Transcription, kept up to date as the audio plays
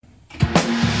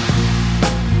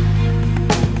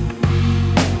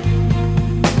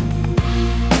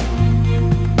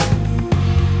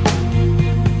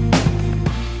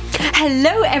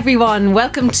Hello everyone,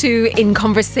 welcome to In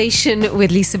Conversation with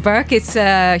Lisa Burke. It's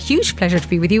a huge pleasure to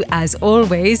be with you as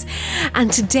always,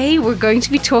 and today we're going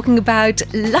to be talking about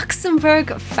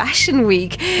Luxembourg Fashion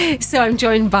Week. So I'm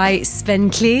joined by Sven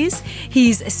Klees.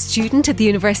 He's a student at the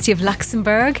University of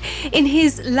Luxembourg in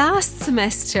his last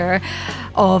semester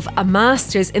of a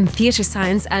Master's in Theatre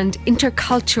Science and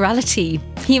Interculturality.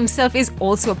 He himself is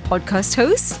also a podcast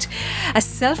host, a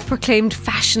self-proclaimed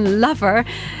fashion lover,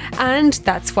 and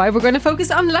that's why we're going to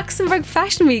focus on Luxembourg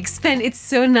Fashion Week. Sven, it's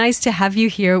so nice to have you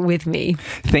here with me.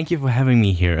 Thank you for having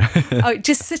me here. Oh,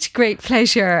 just such a great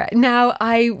pleasure. Now,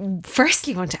 I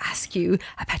firstly want to ask you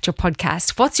about your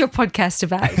podcast. What's your podcast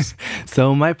about?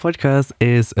 So my podcast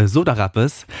is Soda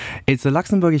Rappes. It's a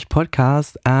Luxembourgish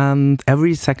podcast, and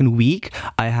every second week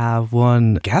I have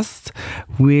one guest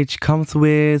which comes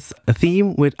with a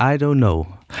theme which I don't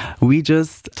know. We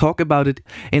just talk about it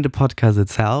in the podcast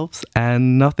itself,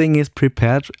 and nothing is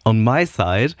prepared on my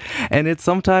side, and it's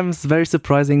sometimes very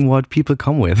surprising what people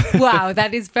come with. Wow,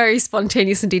 that is very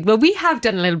spontaneous indeed. Well, we have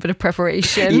done a little bit of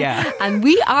preparation, and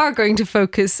we are going to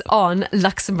focus on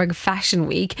Luxembourg Fashion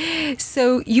Week.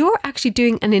 So you're actually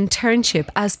doing an internship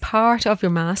as part of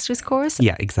your master's course?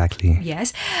 Yeah, exactly.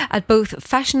 Yes, at both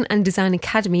Fashion and Design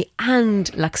Academy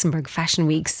and Luxembourg Fashion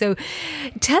Week. So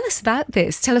tell us about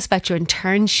this. Tell us about your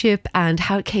internship and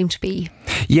how it came to be.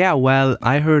 Yeah, well,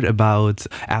 I heard about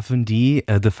F&D,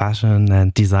 the Fashion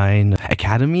and Design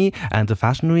Academy and the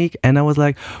Fashion Week, and I was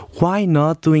like, why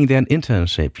not doing their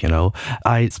internship, you know?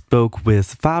 I spoke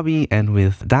with Fabi and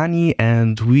with Dani,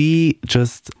 and we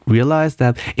just realized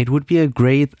that it would be a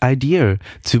great idea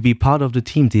to be part of the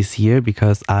team this year,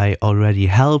 because I already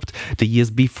helped the years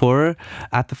before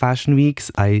at the Fashion Weeks.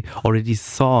 I already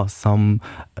saw some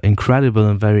incredible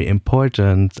and very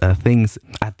important things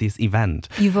at this event.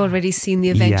 You've already seen the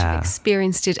event, Yeah. you've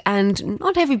experienced it, and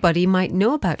not everybody might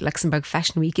know about Luxembourg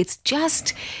Fashion Week. It's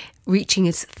just reaching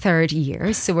its third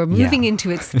year, so we're moving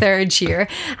into its third year,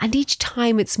 and each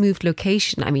time it's moved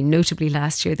location. I mean, notably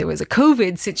last year there was a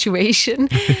COVID situation.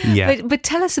 Yeah. But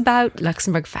tell us about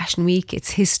Luxembourg Fashion Week,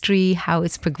 its history, how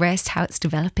it's progressed, how it's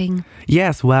developing.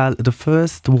 Yes, well, the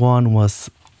first one was,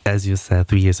 as you said,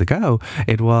 3 years ago.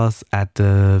 It was at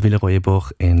the Villeroy-Bourg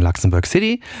in Luxembourg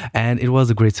City, and it was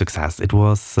a great success. It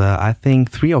was, I think,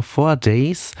 3 or 4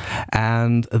 days,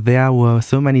 and there were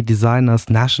so many designers,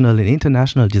 national and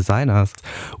international designers.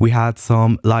 We had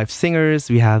some live singers,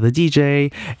 we had the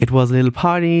DJ, it was a little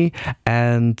party,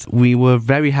 and we were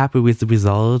very happy with the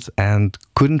result and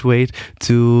couldn't wait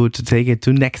to take it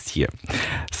to next year.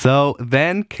 So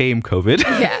then came COVID.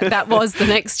 Yeah, that was the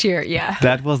next year, yeah.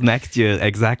 That was next year,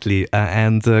 exactly.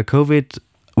 And COVID,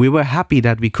 we were happy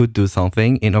that we could do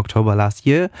something in October last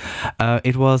year.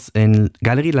 It was in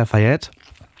Galerie Lafayette,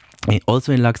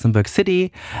 also in Luxembourg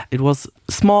City. It was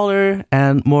smaller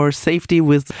and more safety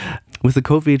with the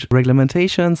COVID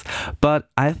regulations, but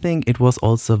I think it was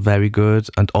also very good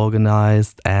and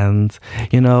organized, and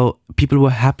you know, people were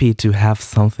happy to have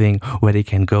something where they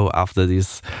can go after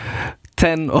these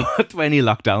 10 or 20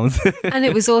 lockdowns. And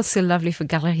it was also lovely for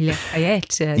Galerie Lafayette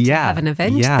to have an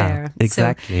event there.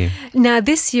 Exactly. So, now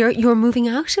this year you're moving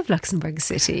out of Luxembourg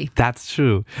City. That's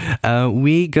true.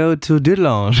 We go to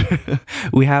Dudelange.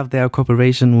 We have their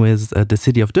cooperation with the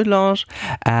city of Dudelange,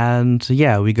 and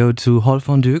we go to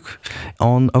Hol-Fonduc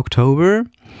on October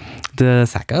the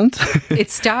 2nd. It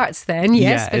starts then,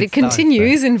 yes, but it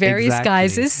continues in various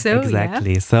guises. So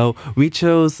exactly. So we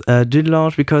chose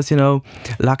Dudelange because, you know,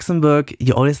 Luxembourg,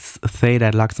 you always say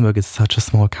that Luxembourg is such a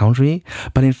small country,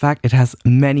 but in fact it has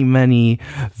many, many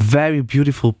very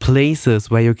beautiful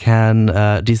places where you can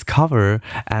discover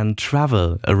and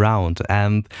travel around.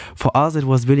 And for us it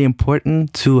was really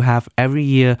important to have every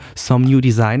year some new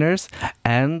designers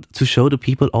and to show the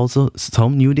people also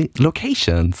some new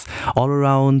locations all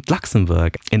around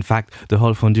Luxembourg. In fact, the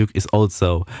Hol-Fonduc is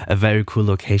also a very cool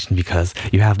location because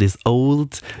you have these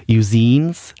old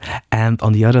usines, and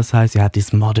on the other side you have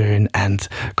this modern and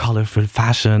colorful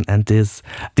fashion, and this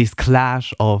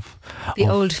clash of the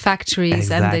old factories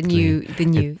and the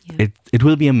new. It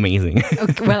will be amazing.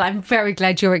 Okay, well, I'm very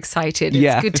glad you're excited.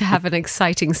 It's good to have an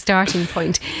exciting starting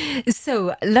point.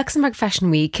 So, Luxembourg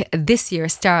Fashion Week this year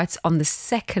starts on the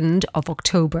 2nd of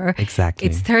October. Exactly.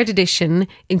 It's 3rd edition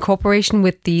in cooperation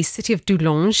with the city of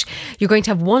Dudelange. You're going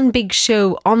to have one big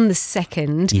show on the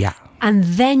 2nd. Yeah. And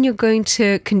then you're going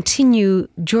to continue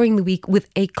during the week with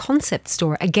a concept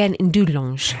store, again in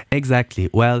Dudelange. Exactly.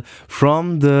 Well,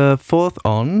 from the 4th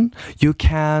on, you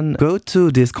can go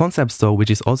to this concept store, which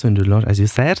is also in Dudelange, as you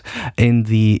said, in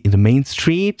the main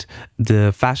street,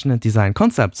 the Fashion and Design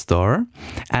Concept Store,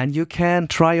 and you can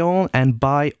try on and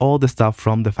buy all the stuff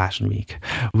from the Fashion Week,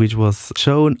 which was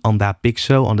shown on that big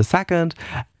show on the 2nd.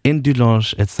 In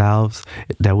Dudelange itself,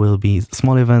 there will be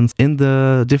small events in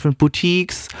the different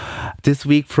boutiques. This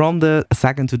week, from the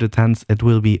 2nd to the 10th, it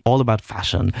will be all about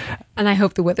fashion. And I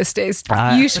hope the weather stays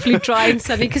beautifully dry and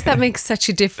sunny, because that makes such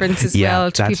a difference as well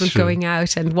to people going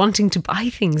out and wanting to buy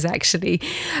things, actually.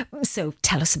 So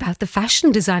tell us about the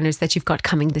fashion designers that you've got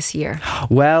coming this year.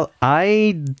 Well,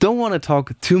 I don't want to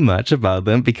talk too much about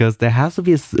them because there has to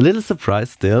be a little surprise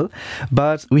still.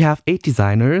 But we have 8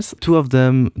 designers, 2 of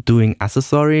them doing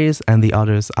accessories, and the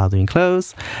others are doing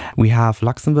clothes. We have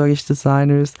Luxembourgish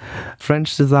designers,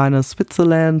 French designers,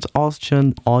 Switzerland,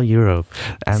 Austrian, all Europe.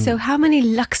 And so how many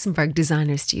Luxembourg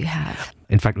designers do you have?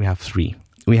 In fact, we have 3.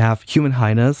 We have Human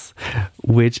Highness,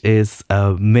 which is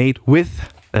made with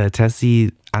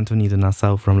Tessie Anthony de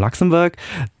Nassau from Luxembourg.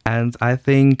 And I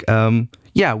think,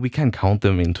 we can count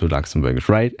them into Luxembourg,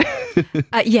 right?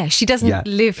 She doesn't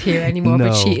live here anymore,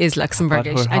 but she is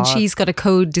Luxembourgish. And she's got a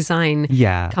code design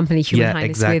company, Human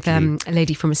Highness, with a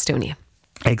lady from Estonia.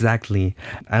 Exactly.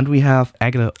 And we have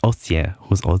Aigle Ostier,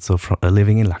 who's also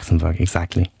living in Luxembourg.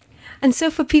 Exactly. And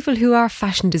so for people who are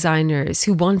fashion designers,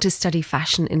 who want to study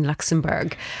fashion in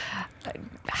Luxembourg,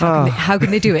 how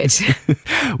can they do it?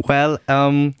 Well,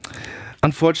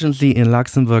 unfortunately, in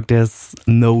Luxembourg, there's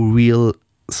no real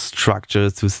structure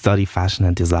to study fashion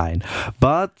and design.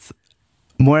 But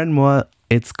more and more,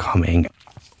 it's coming.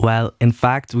 Well, in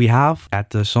fact, we have at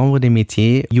the Chambre des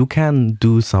Métiers, you can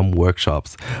do some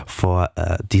workshops for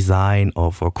design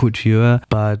or for couture,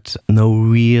 but no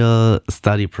real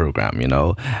study program, you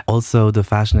know. Also, the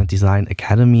Fashion and Design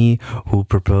Academy, who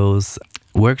propose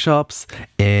workshops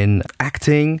in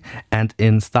acting and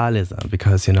in stylism,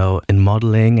 because, you know, in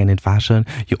modeling and in fashion,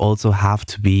 you also have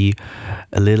to be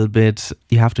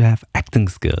you have to have acting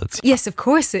skills. Yes, of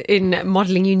course. In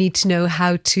modeling, you need to know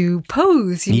how to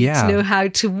pose. You need to know how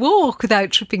to walk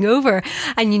without tripping over.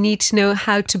 And you need to know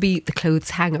how to be the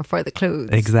clothes hanger for the clothes.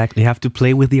 Exactly. You have to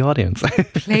play with the audience.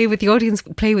 Play with the audience,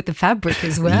 play with the fabric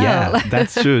as well. Yeah,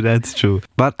 that's true.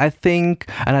 But I think,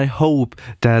 and I hope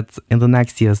that in the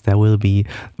next years, there will be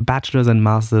bachelors and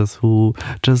masters who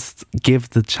just give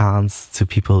the chance to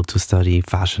people to study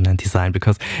fashion and design,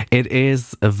 because it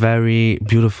is a very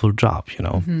beautiful job, you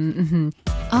know.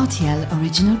 RTL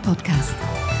Original Podcast.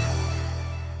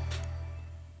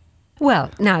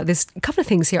 Well, now there's a couple of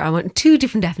things here. 2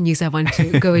 different avenues I want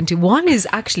to go into. One is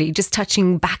actually just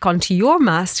touching back onto your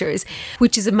master's,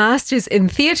 which is a master's in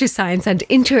theatre science and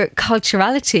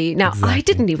interculturality. Now, I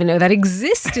didn't even know that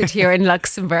existed here in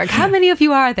Luxembourg. How many of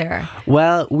you are there?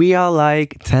 Well, we are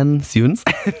like 10 students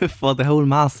for the whole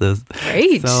master's.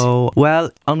 Great. So,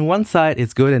 well, on one side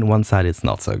it's good and one side it's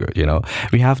not so good, you know.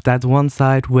 We have that one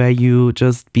side where you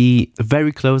just be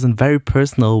very close and very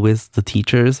personal with the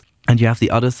teachers. And you have the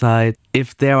other side,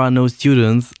 if there are no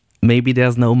students, maybe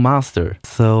there's no master.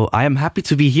 So I am happy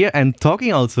to be here and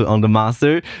talking also on the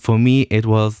master. For me, it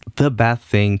was the best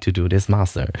thing to do this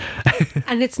master.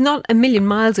 And it's not a million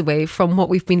miles away from what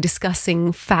we've been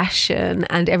discussing, fashion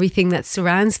and everything that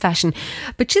surrounds fashion.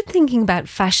 But just thinking about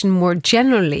fashion more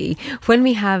generally, when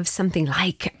we have something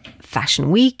like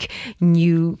Fashion Week,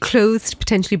 new clothes to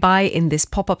potentially buy in this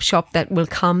pop-up shop that will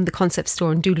come, the concept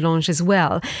store in Dudelange as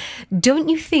well. Don't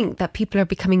you think that people are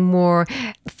becoming more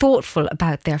thoughtful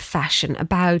about their fashion,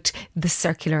 about the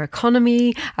circular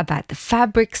economy, about the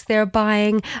fabrics they're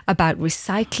buying, about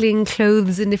recycling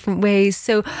clothes in different ways?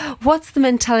 So what's the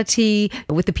mentality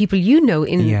with the people you know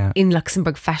in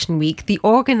Luxembourg Fashion Week, the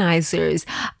organisers?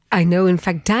 I know, in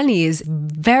fact, Danny is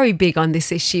very big on this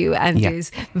issue and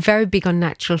is very big on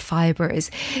natural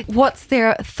fibres. What's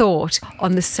their thought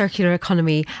on the circular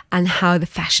economy and how the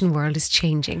fashion world is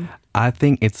changing? I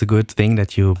think it's a good thing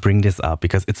that you bring this up,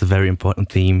 because it's a very important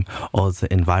theme, also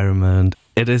environment.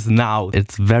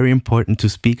 It's very important to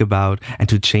speak about and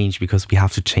to change, because we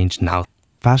have to change now.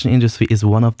 Fashion industry is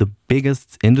one of the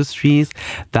biggest industries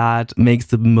that makes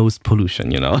the most pollution,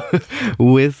 you know.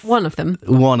 One of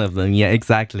them, yeah,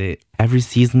 exactly. Every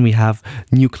season we have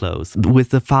new clothes with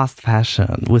the fast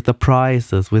fashion, with the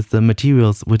prices, with the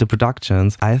materials, with the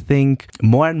productions. I think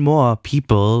more and more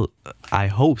people, I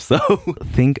hope so,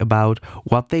 think about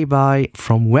what they buy,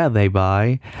 from where they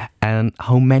buy, and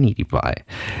how many they buy.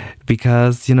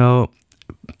 Because, you know,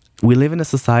 we live in a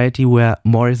society where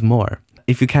more is more.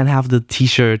 if you can have the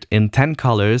t-shirt in 10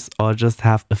 colors or just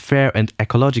have a fair and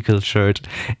ecological shirt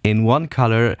in one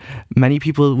color, many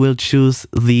people will choose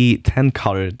the 10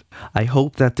 colored. I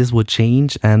hope that this will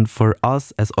change, and for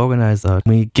us as organizers,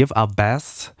 we give our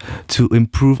best to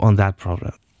improve on that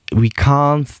problem. We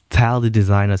can't tell the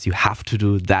designers you have to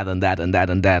do that and that and that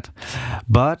and that,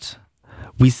 but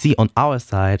we see on our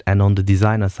side and on the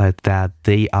designer side that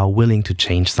they are willing to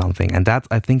change something. And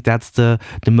I think that's the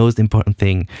most important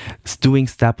thing. It's doing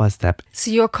step by step. So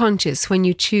you're conscious when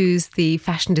you choose the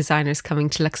fashion designers coming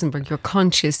to Luxembourg, you're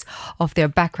conscious of their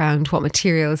background, what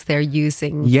materials they're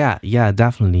using. Yeah,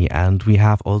 definitely. And we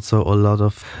have also a lot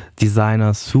of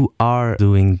designers who are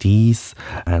doing these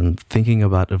and thinking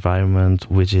about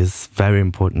environment, which is very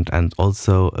important and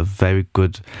also a very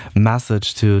good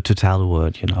message to tell the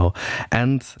world,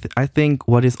 And I think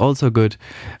what is also good,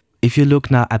 if you look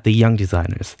now at the young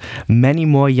designers, many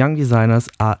more young designers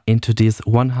are into these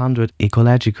 100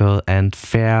 ecological and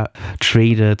fair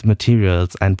traded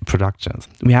materials and productions.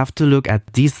 We have to look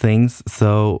at these things,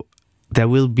 so there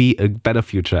will be a better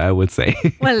future, I would say.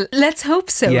 Well, let's hope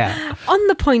so. Yeah. On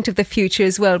the point of the future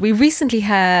as well, we recently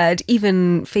had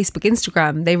even Facebook,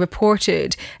 Instagram, they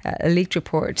reported, a leaked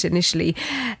report initially,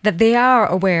 that they are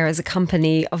aware as a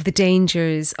company of the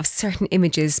dangers of certain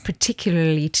images,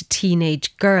 particularly to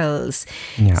teenage girls.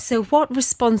 Yeah. So what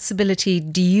responsibility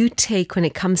do you take when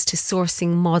it comes to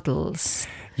sourcing models?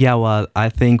 Yeah, well, I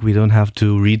think we don't have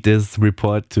to read this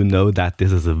report to know that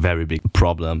this is a very big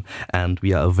problem, and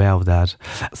we are aware of that.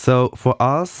 So for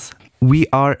us, we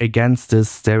are against this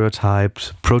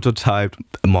stereotyped, prototyped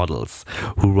models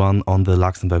who run on the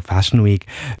Luxembourg Fashion Week.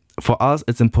 For us,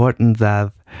 it's important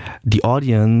that the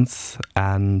audience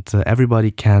and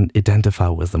everybody can identify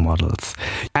with the models,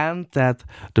 and that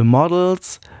the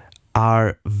models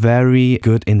are very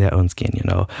good in their own skin,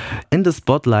 in the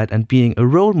spotlight and being a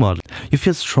role model. You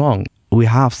feel strong. We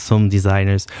have some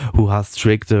designers who are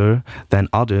stricter than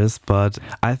others, but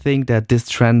I think that this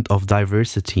trend of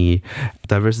diversity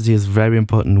is a very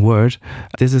important word.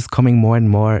 This is coming more and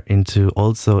more into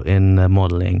also in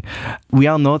modeling. We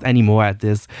are not anymore at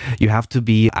this. You have to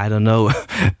be,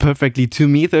 perfectly 2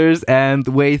 meters and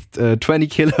weigh 20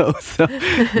 kilos. So,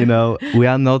 we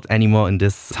are not anymore in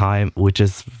this time, which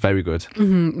is very good.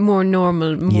 Mm-hmm. More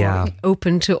normal, more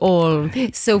open to all.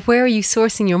 So where are you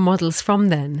sourcing your models from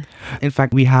then? In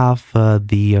fact, we have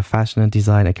the Fashion and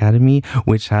Design Academy,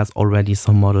 which has already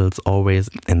some models always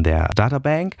in their data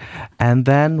bank. And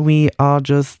then we are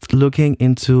just looking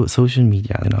into social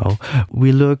media,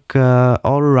 We look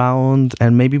all around,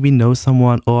 and maybe we know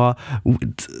someone, or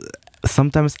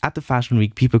sometimes at the Fashion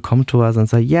Week, people come to us and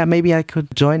say, yeah, maybe I could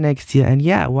join next year. And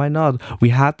yeah, why not? We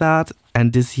had that.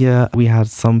 And this year we had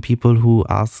some people who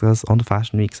asked us on the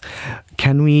Fashion Weeks,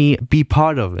 can we be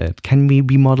part of it? Can we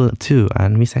be model too?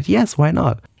 And we said, yes, why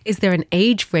not? Is there an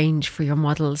age range for your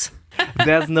models?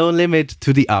 There's no limit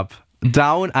to the up.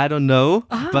 Down, I don't know,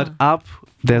 but up,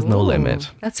 there's no limit.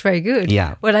 That's very good.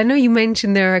 Yeah. Well, I know you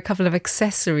mentioned there are a couple of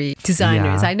accessory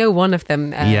designers. Yeah. I know one of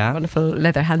them, wonderful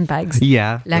leather handbags.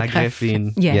 Yeah, La like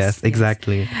Greffin. Yes,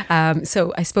 exactly.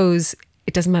 So I suppose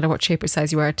it doesn't matter what shape or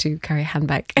size you are to carry a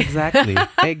handbag. Exactly.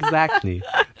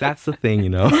 That's the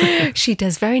thing, She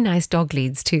does very nice dog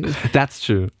leads too. That's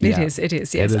true. It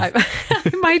is, yes. I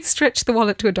might stretch the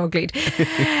wallet to a dog lead.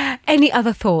 Any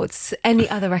other thoughts? Any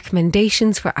other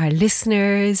recommendations for our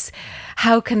listeners?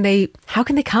 How can they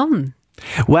come?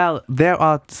 Well, there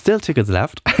are still tickets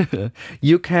left.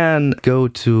 You can go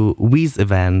to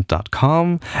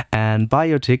wiesevent.com and buy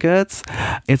your tickets.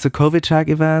 It's a COVID check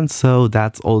event, so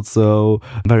that's also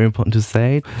very important to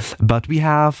say. But we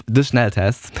have the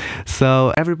Schnelltests,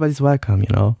 so everybody's welcome,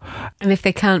 And if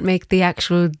they can't make the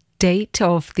actual date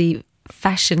of the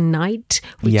Fashion Night,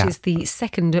 which is the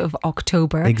 2nd of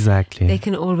October. Exactly. They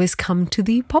can always come to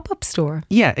the pop-up store.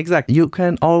 Yeah, exactly. You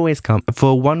can always come.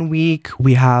 For 1 week,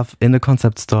 we have in the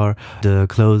concept store the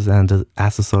clothes and the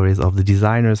accessories of the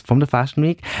designers from the Fashion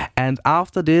Week. And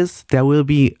after this, there will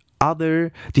be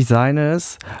other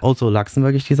designers, also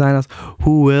Luxembourgish designers,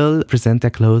 who will present their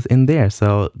clothes in there.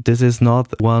 So this is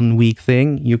not 1 week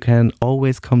thing. You can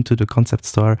always come to the concept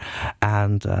store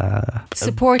and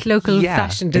support local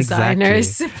fashion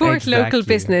designers, support local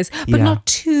business, but not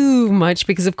too much,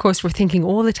 because of course we're thinking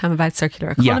all the time about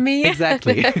circular economy. Yeah,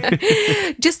 exactly.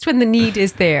 Just when the need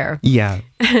is there. Yeah.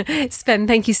 Sven,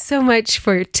 thank you so much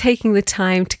for taking the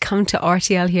time to come to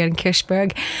RTL here in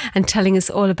Kirchberg and telling us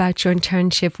all about your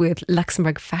internship with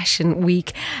Luxembourg Fashion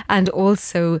Week, and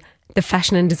also the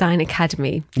Fashion and Design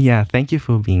Academy. Yeah, thank you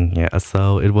for being here.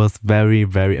 So it was very,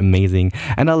 very amazing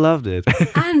and I loved it.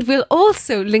 And we'll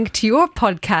also link to your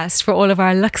podcast for all of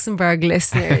our Luxembourg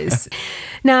listeners.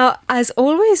 Now, as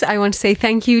always, I want to say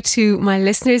thank you to my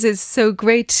listeners. It's so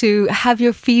great to have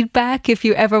your feedback. If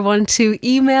you ever want to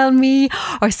email me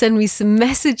or send me some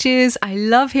messages, I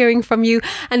love hearing from you.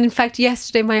 And in fact,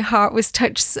 yesterday my heart was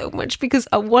touched so much because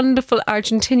a wonderful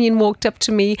Argentinian walked up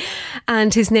to me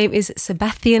and his name is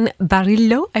Sebastian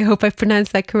Barillo. I hope I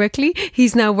pronounced that correctly.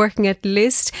 He's now working at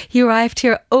List. He arrived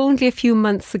here only a few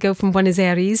months ago from Buenos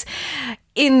Aires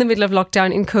in the middle of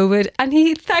lockdown in COVID, and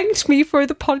he thanked me for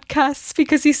the podcasts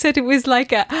because he said it was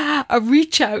like a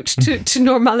reach out to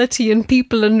normality and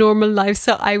people and normal life.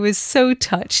 So I was so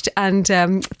touched, and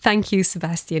thank you,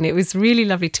 Sebastian. It was really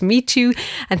lovely to meet you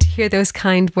and to hear those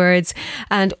kind words.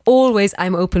 And always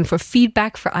I'm open for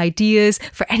feedback, for ideas,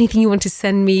 for anything you want to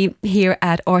send me here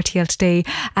at RTL Today,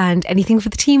 and anything for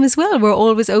the team as well. We're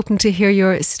always open to hear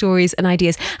your stories and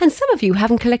ideas. And some of you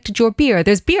haven't collected your beer.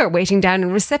 There's beer waiting down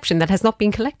in reception that has not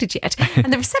been collected yet,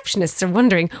 and the receptionists are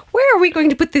wondering, where are we going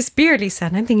to put this beer, Lisa?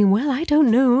 And I'm thinking, well, I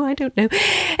don't know.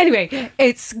 Anyway,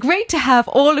 it's great to have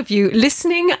all of you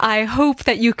listening. I hope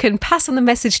that you can pass on the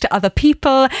message to other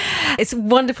people. It's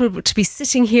wonderful to be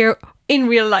sitting here in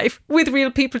real life with real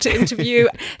people to interview.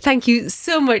 Thank you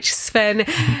so much, Sven,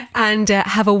 and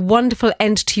have a wonderful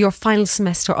end to your final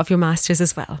semester of your Masters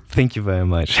as well. Thank you very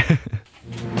much.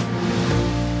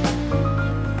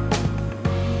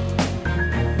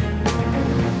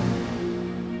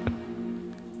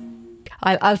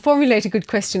 I'll formulate a good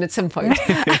question at some point.